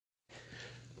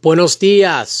Buenos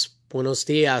dias, buenos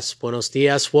dias, buenos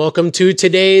dias. Welcome to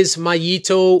today's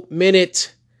Mayito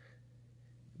Minute.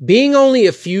 Being only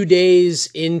a few days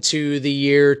into the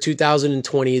year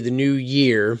 2020, the new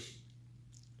year,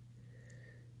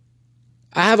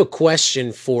 I have a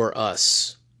question for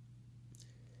us.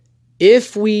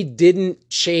 If we didn't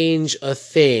change a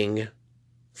thing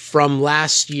from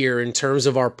last year in terms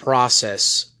of our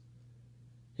process,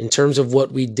 in terms of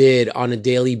what we did on a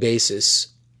daily basis,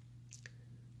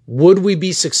 would we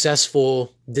be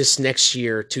successful this next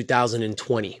year,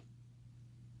 2020?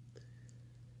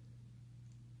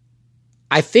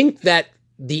 I think that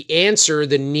the answer,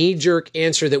 the knee-jerk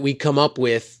answer that we come up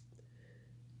with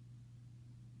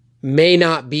may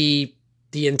not be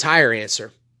the entire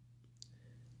answer.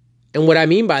 And what I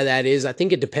mean by that is I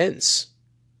think it depends.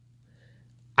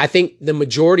 I think the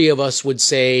majority of us would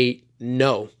say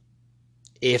no.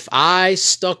 If I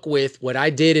stuck with what I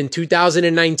did in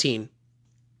 2019,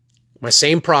 my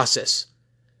same process,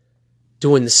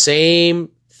 doing the same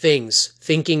things,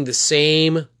 thinking the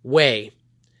same way,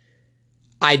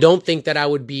 I don't think that I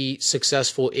would be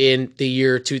successful in the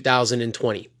year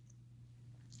 2020.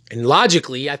 And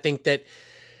logically, I think that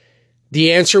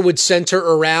the answer would center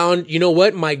around, you know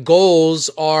what, my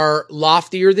goals are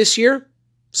loftier this year.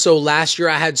 So last year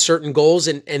I had certain goals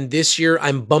and this year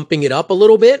I'm bumping it up a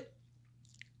little bit.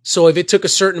 So if it took a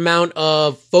certain amount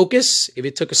of focus, if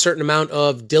it took a certain amount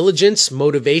of diligence,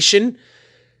 motivation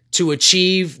to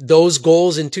achieve those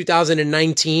goals in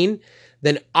 2019,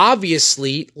 then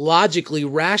obviously, logically,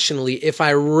 rationally, if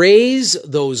I raise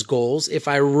those goals, if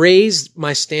I raise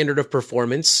my standard of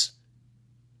performance,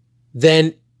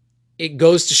 then it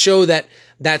goes to show that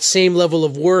that same level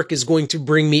of work is going to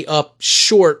bring me up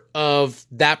short of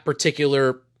that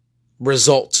particular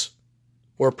result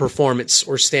or performance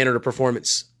or standard of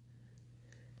performance.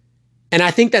 And I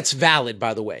think that's valid,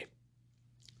 by the way.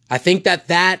 I think that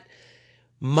that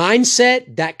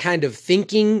mindset, that kind of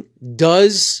thinking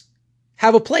does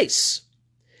have a place.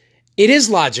 It is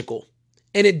logical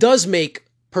and it does make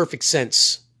perfect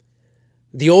sense.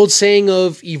 The old saying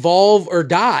of evolve or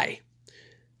die,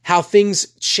 how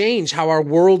things change, how our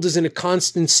world is in a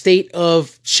constant state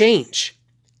of change,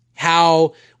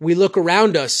 how we look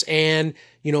around us and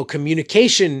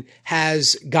communication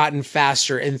has gotten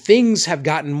faster and things have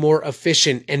gotten more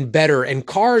efficient and better and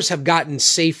cars have gotten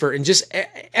safer and just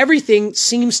everything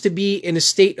seems to be in a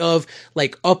state of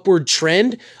like upward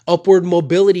trend, upward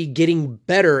mobility getting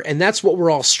better. And that's what we're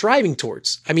all striving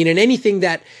towards. I mean, in anything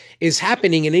that is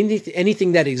happening and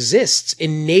anything that exists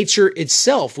in nature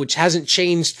itself, which hasn't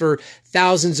changed for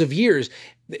thousands of years,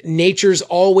 nature's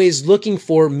always looking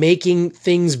for making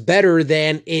things better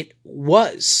than it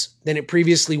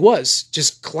previously was,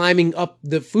 just climbing up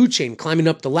the food chain, climbing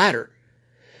up the ladder.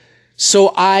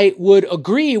 So I would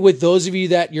agree with those of you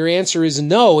that your answer is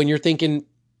no, and you're thinking,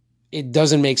 it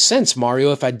doesn't make sense,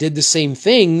 Mario. If I did the same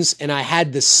things and I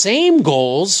had the same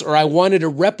goals or I wanted a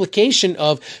replication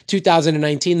of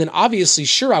 2019, then obviously,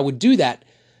 sure, I would do that.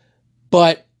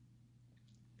 But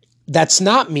that's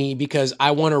not me because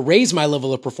I want to raise my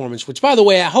level of performance, which, by the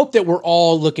way, I hope that we're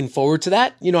all looking forward to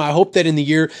that. I hope that in the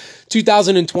year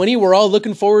 2020, we're all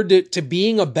looking forward to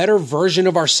being a better version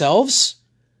of ourselves,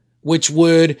 which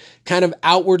would kind of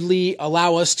outwardly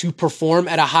allow us to perform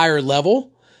at a higher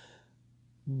level.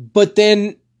 But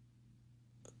then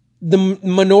the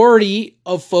minority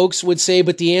of folks would say,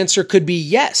 but the answer could be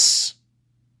yes.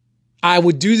 I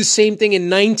would do the same thing in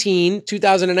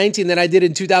 2019 that I did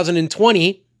in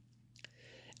 2020.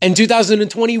 And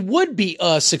 2020 would be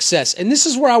a success. And this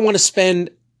is where I want to spend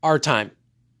our time.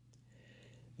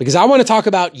 Because I want to talk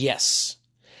about yes.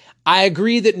 I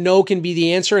agree that no can be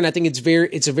the answer. And I think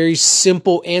it's a very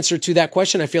simple answer to that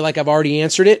question. I feel like I've already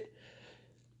answered it.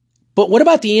 But what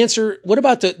about the answer? What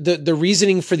about the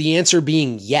reasoning for the answer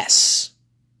being yes?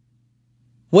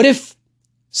 What if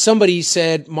somebody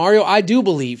said, Mario, I do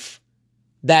believe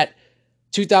that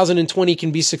 2020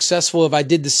 can be successful if I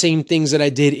did the same things that I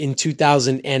did in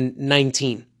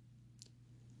 2019.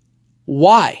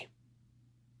 Why?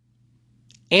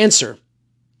 Answer.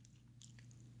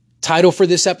 Title for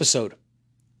this episode.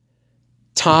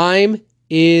 Time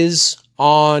is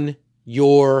on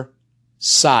your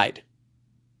side.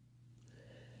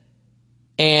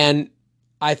 And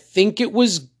I think it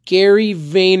was Gary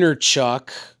Vaynerchuk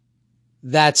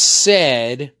that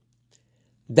said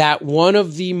that one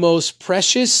of the most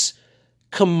precious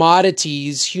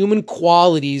commodities, human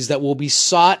qualities that will be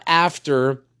sought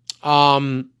after,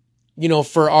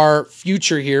 for our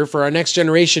future here, for our next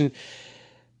generation,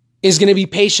 is going to be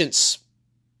patience.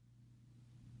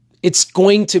 It's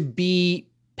going to be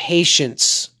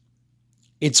patience.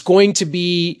 It's going to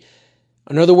be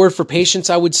Another word for patience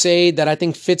I would say that I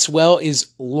think fits well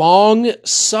is long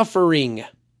suffering.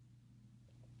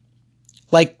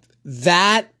 Like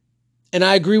that, and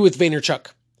I agree with Vaynerchuk.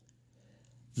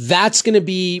 That's going to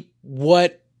be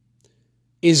what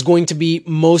is going to be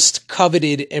most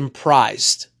coveted and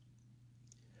prized.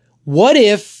 What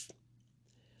if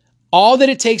all that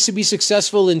it takes to be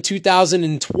successful in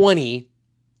 2020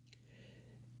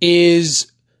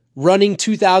 is running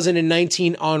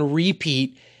 2019 on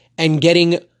repeat and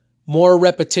getting more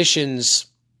repetitions,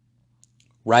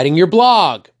 writing your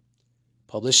blog,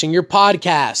 publishing your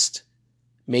podcast,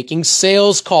 making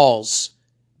sales calls,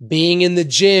 being in the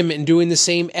gym and doing the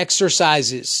same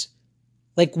exercises?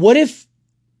 Like, what if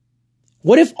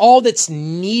all that's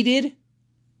needed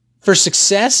for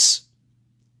success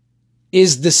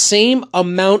is the same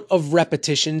amount of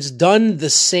repetitions done the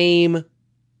same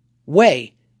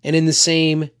way and in the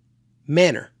same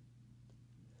manner?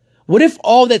 What if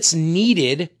all that's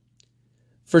needed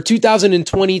for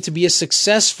 2020 to be a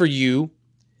success for you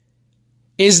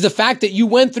is the fact that you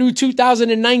went through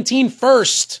 2019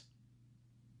 first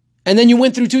and then you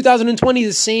went through 2020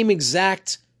 the same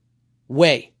exact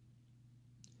way?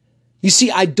 You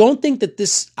see, I don't think that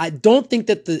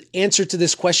the answer to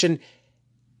this question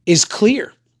is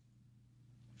clear.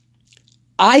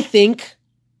 I think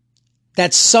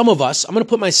that some of us, I'm going to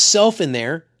put myself in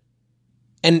there,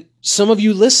 and some of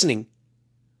you listening,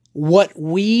 what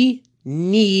we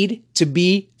need to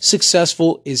be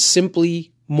successful is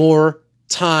simply more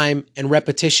time and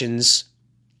repetitions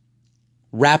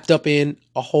wrapped up in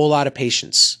a whole lot of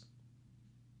patience,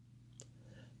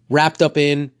 wrapped up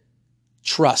in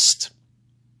trust.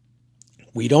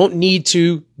 We don't need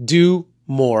to do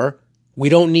more. We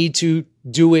don't need to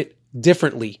do it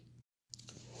differently.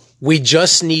 We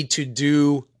just need to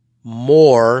do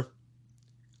more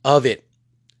of it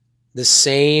the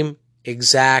same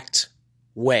exact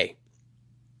way.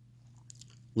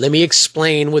 Let me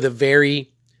explain with a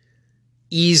very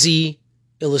easy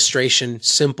illustration,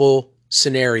 simple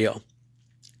scenario,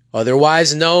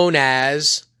 otherwise known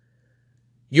as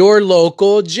your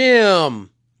local gym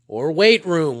or weight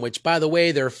room, which, by the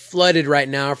way, they're flooded right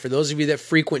now. For those of you that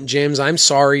frequent gyms, I'm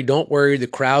sorry, don't worry, the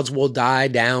crowds will die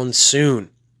down soon.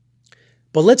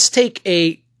 But let's take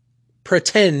a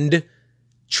pretend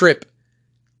trip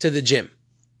to the gym.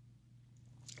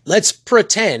 Let's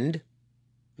pretend,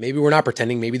 maybe we're not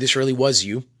pretending, maybe this really was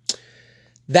you,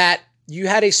 that you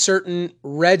had a certain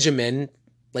regimen,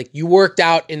 like you worked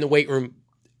out in the weight room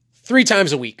 3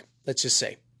 times a week, let's just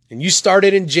say. And you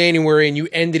started in January and you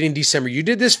ended in December. You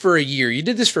did this for a year. You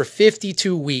did this for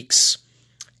 52 weeks.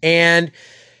 And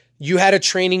you had a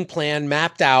training plan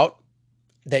mapped out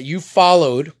that you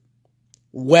followed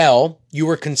well, you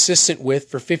were consistent with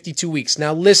for 52 weeks.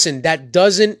 Now listen, that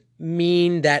doesn't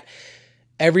mean that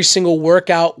every single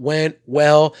workout went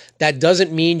well. That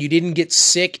doesn't mean you didn't get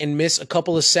sick and miss a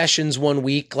couple of sessions one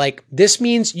week. Like, this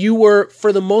means you were,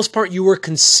 for the most part, you were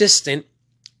consistent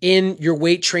in your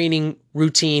weight training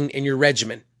routine and your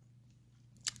regimen.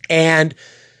 And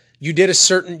you did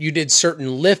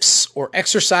certain lifts or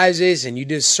exercises, and you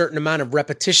did a certain amount of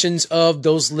repetitions of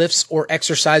those lifts or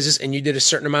exercises, and you did a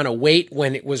certain amount of weight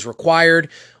when it was required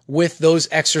with those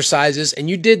exercises. And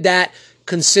you did that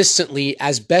consistently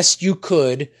as best you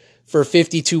could for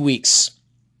 52 weeks.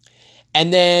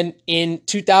 And then in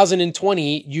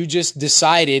 2020, you just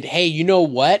decided, hey, you know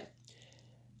what?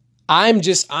 I'm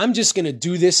just going to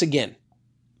do this again.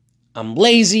 I'm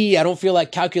lazy. I don't feel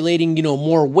like calculating,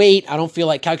 more weight. I don't feel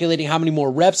like calculating how many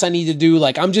more reps I need to do.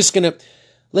 Like,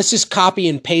 let's just copy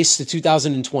and paste to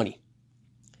 2020.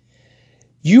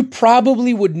 You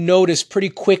probably would notice pretty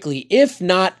quickly, if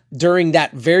not during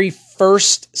that very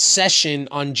first session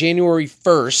on January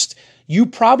 1st, you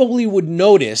probably would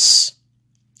notice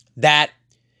that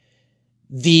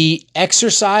the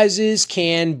exercises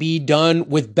can be done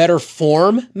with better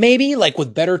form, maybe like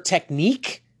with better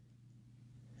technique.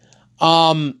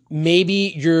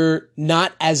 Maybe you're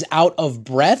not as out of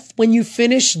breath when you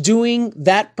finish doing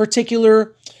that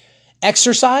particular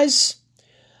exercise.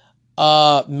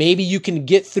 Maybe you can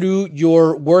get through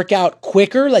your workout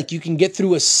quicker. Like, you can get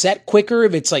through a set quicker.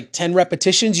 If it's like 10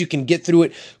 repetitions, you can get through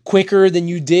it quicker than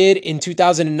you did in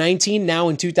 2019, now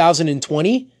in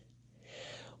 2020.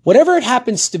 Whatever it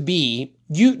happens to be,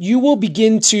 you will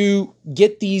begin to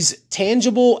get these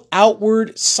tangible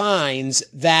outward signs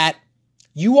that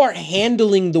you are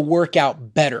handling the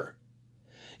workout better.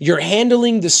 You're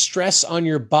handling the stress on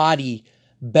your body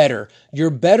better.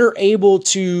 You're better able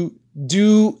to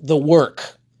do the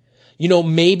work.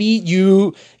 Maybe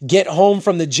you get home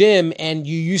from the gym and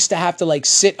you used to have to like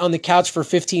sit on the couch for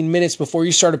 15 minutes before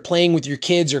you started playing with your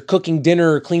kids or cooking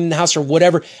dinner or cleaning the house or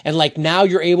whatever. And like now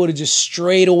you're able to just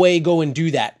straight away go and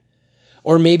do that.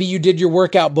 Or maybe you did your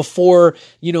workout before,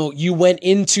 you went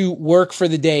into work for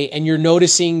the day and you're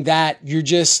noticing that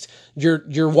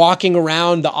you're walking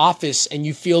around the office and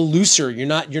you feel looser. You're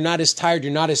not as tired.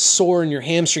 You're not as sore in your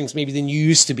hamstrings maybe than you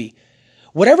used to be.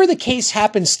 Whatever the case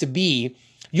happens to be,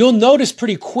 you'll notice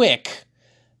pretty quick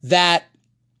that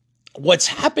what's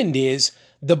happened is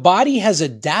the body has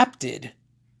adapted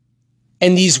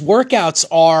and these workouts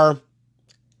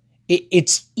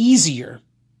it's easier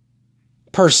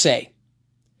per se.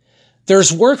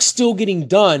 There's work still getting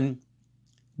done,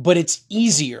 but it's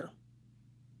easier.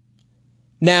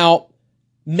 Now,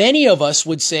 many of us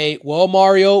would say, well,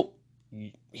 Mario,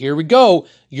 here we go.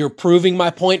 You're proving my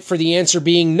point for the answer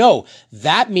being no.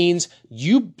 That means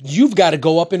you've got to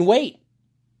go up in weight.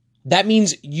 That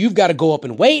means you've got to go up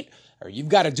in weight or you've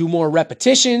got to do more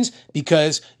repetitions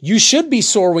because you should be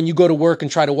sore when you go to work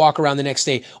and try to walk around the next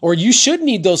day. Or you should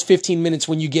need those 15 minutes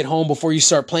when you get home before you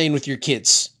start playing with your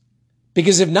kids.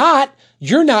 Because if not,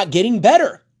 you're not getting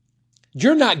better.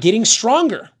 You're not getting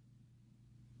stronger.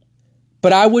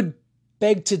 But I would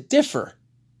beg to differ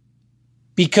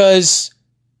because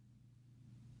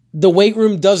the weight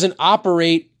room doesn't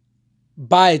operate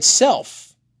by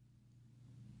itself.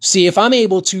 See, if I'm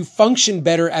able to function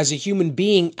better as a human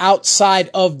being outside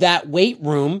of that weight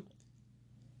room,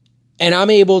 and I'm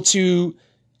able to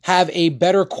have a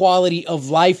better quality of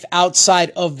life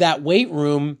outside of that weight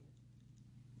room,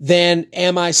 then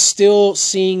am I still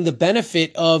seeing the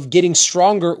benefit of getting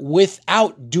stronger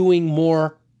without doing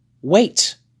more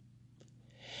weight?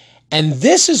 And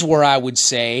this is where I would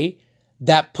say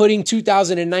that putting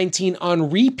 2019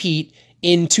 on repeat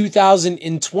in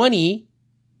 2020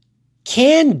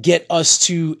 can get us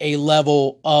to a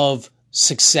level of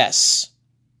success.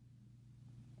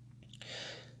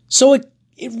 So it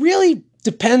really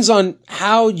depends on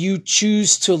how you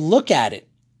choose to look at it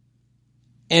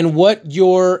and what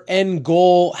your end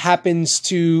goal happens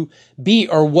to be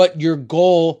or what your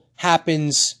goal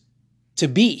happens to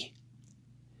be.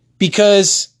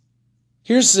 Because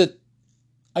here's the,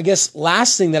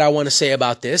 last thing that I want to say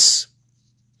about this.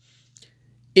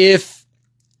 If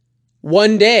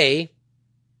one day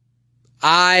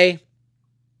I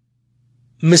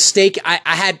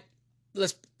had,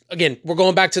 we're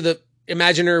going back to the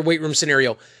imaginary weight room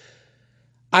scenario.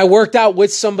 I worked out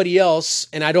with somebody else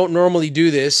and I don't normally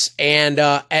do this. And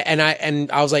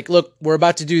I was like, look, we're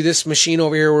about to do this machine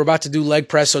over here. We're about to do leg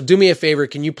press. So do me a favor.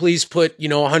 Can you please put,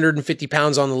 150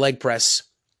 pounds on the leg press?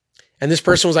 And this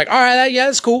person was like, all right, yeah,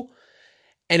 that's cool.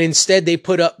 And instead they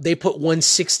put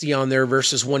 160 on there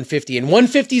versus 150. And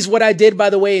 150 is what I did, by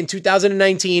the way, in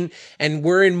 2019. And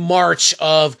we're in March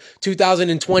of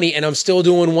 2020 and I'm still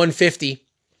doing 150.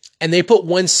 And they put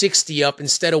 160 up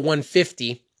instead of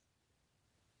 150.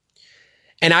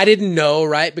 And I didn't know,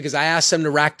 right? Because I asked them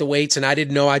to rack the weights and I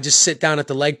didn't know. I just sit down at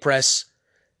the leg press.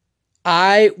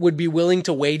 I would be willing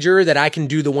to wager that I can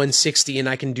do the 160 and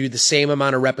I can do the same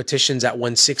amount of repetitions at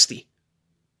 160.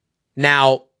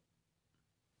 Now,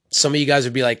 some of you guys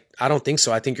would be like, I don't think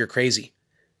so. I think you're crazy.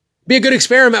 Be a good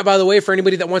experiment, by the way, for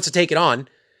anybody that wants to take it on.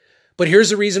 But here's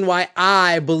the reason why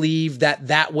I believe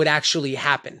that would actually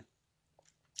happen.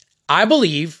 I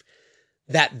believe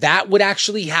that would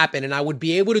actually happen and I would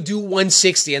be able to do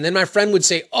 160. And then my friend would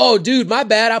say, oh, dude, my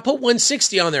bad. I put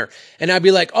 160 on there. And I'd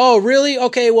be like, oh, really?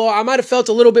 Okay, well, I might have felt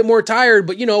a little bit more tired,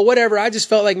 but whatever. I just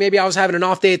felt like maybe I was having an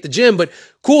off day at the gym, but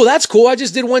cool. That's cool. I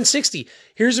just did 160.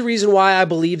 Here's the reason why I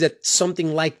believe that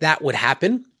something like that would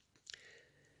happen.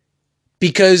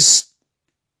 Because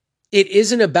it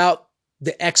isn't about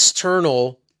the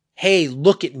external, hey,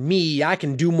 look at me. I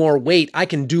can do more weight. I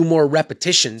can do more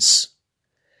repetitions.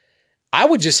 I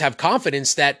would just have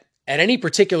confidence that at any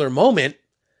particular moment,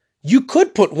 you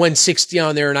could put 160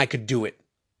 on there and I could do it.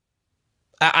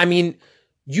 I mean,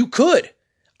 you could.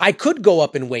 I could go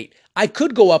up in weight. I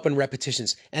could go up in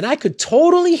repetitions and I could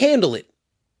totally handle it.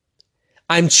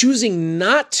 I'm choosing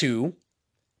not to.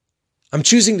 I'm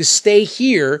choosing to stay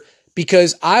here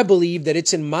because I believe that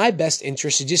it's in my best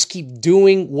interest to just keep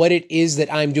doing what it is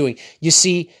that I'm doing. You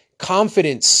see,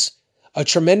 confidence, a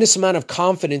tremendous amount of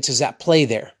confidence is at play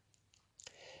there.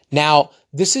 Now,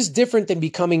 this is different than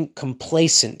becoming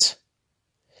complacent.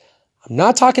 I'm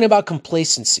not talking about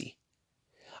complacency.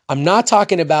 I'm not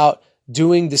talking about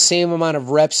doing the same amount of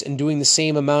reps and doing the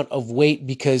same amount of weight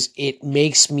because it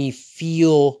makes me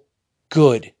feel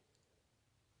good.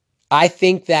 I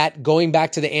think that going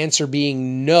back to the answer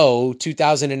being no,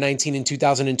 2019 and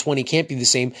 2020 can't be the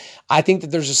same. I think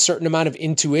that there's a certain amount of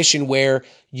intuition where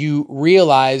you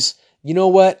realize, you know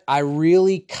what, I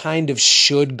really kind of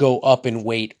should go up in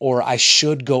weight, or I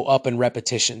should go up in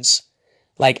repetitions.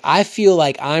 Like, I feel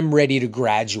like I'm ready to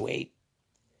graduate.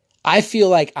 I feel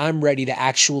like I'm ready to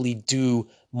actually do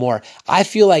more. I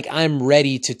feel like I'm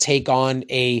ready to take on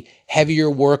a heavier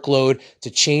workload, to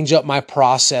change up my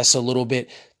process a little bit,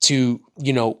 to,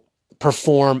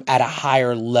 perform at a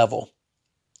higher level.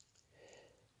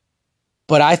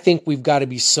 But I think we've got to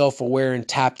be self-aware and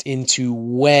tapped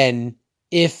into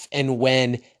if and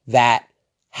when that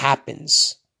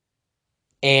happens.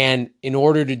 And in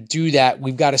order to do that,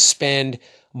 we've got to spend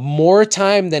more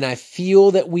time than I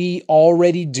feel that we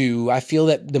already do. I feel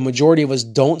that the majority of us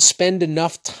don't spend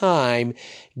enough time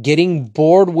getting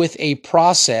bored with a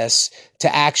process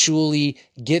to actually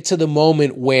get to the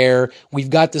moment where we've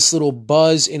got this little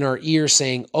buzz in our ear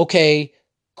saying, okay,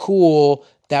 cool,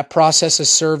 that process has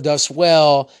served us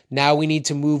well. Now we need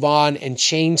to move on and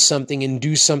change something and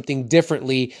do something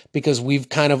differently because we've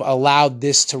kind of allowed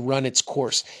this to run its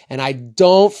course. And I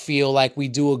don't feel like we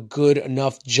do a good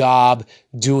enough job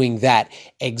doing that.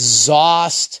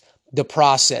 Exhaust the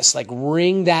process, like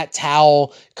wring that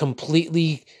towel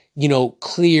completely,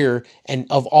 clear and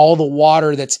of all the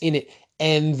water that's in it,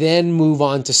 and then move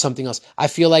on to something else. I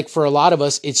feel like for a lot of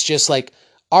us, it's just like,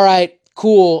 all right,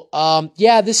 cool.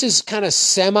 Yeah, this is kind of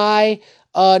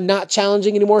not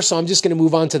challenging anymore. So I'm just going to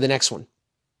move on to the next one.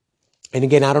 And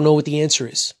again, I don't know what the answer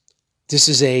is. This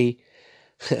is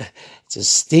it's a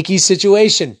sticky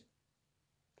situation.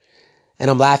 And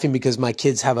I'm laughing because my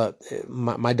kids have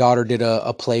my daughter did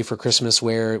a play for Christmas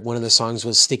where one of the songs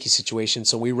was Sticky Situation.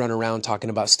 So we run around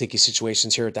talking about sticky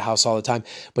situations here at the house all the time.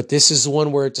 But this is the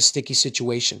one where it's a sticky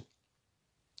situation.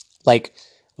 Like,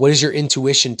 what is your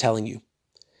intuition telling you?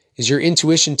 Is your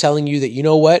intuition telling you that, you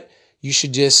know what, you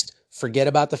should just forget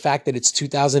about the fact that it's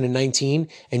 2019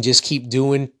 and just keep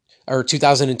doing, or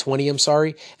 2020, I'm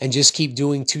sorry, and just keep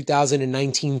doing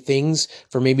 2019 things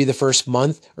for maybe the first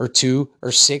month or 2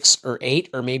 or 6 or 8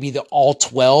 or maybe all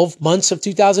 12 months of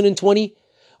 2020?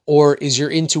 Or is your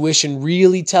intuition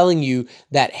really telling you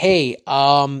that, hey,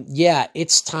 yeah,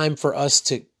 it's time for us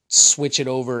to switch it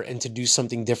over and to do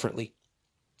something differently?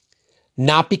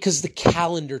 Not because the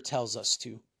calendar tells us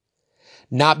to.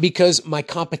 Not because my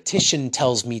competition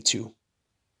tells me to,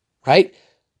 right?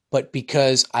 But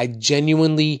because I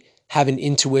genuinely have an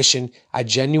intuition. I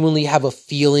genuinely have a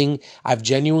feeling. I've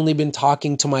genuinely been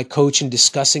talking to my coach and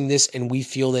discussing this, and we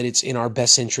feel that it's in our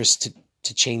best interest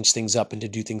to change things up and to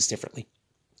do things differently.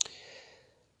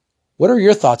 What are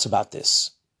your thoughts about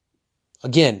this?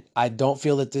 Again, I don't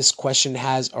feel that this question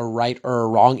has a right or a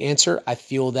wrong answer. I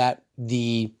feel that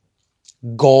the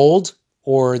gold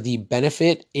or the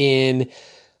benefit in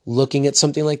looking at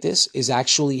something like this is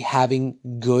actually having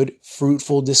good,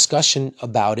 fruitful discussion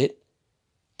about it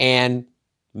and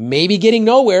maybe getting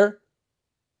nowhere,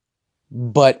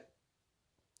 but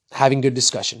having good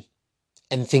discussion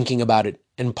and thinking about it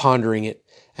and pondering it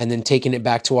and then taking it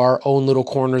back to our own little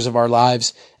corners of our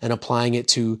lives and applying it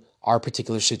to our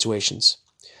particular situations.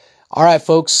 All right,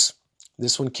 folks,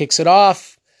 this one kicks it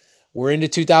off. We're into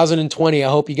 2020. I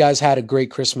hope you guys had a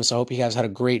great Christmas. I hope you guys had a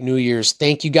great New Year's.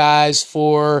 Thank you guys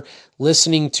for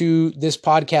listening to this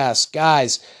podcast.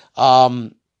 Guys,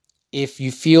 if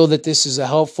you feel that this is a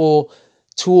helpful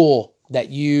tool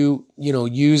that you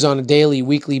use on a daily,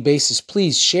 weekly basis,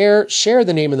 please share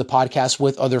the name of the podcast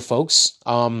with other folks.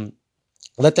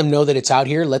 Let them know that it's out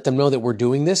here. Let them know that we're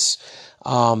doing this.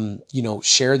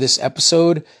 Share this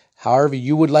episode however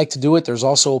you would like to do it. There's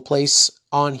also a place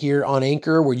on here on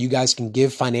Anchor where you guys can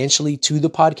give financially to the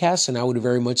podcast, and I would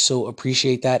very much so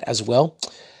appreciate that as well.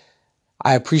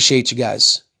 I appreciate you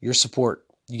guys, your support.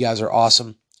 You guys are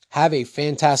awesome. Have a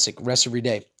fantastic rest of your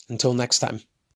day. Until next time.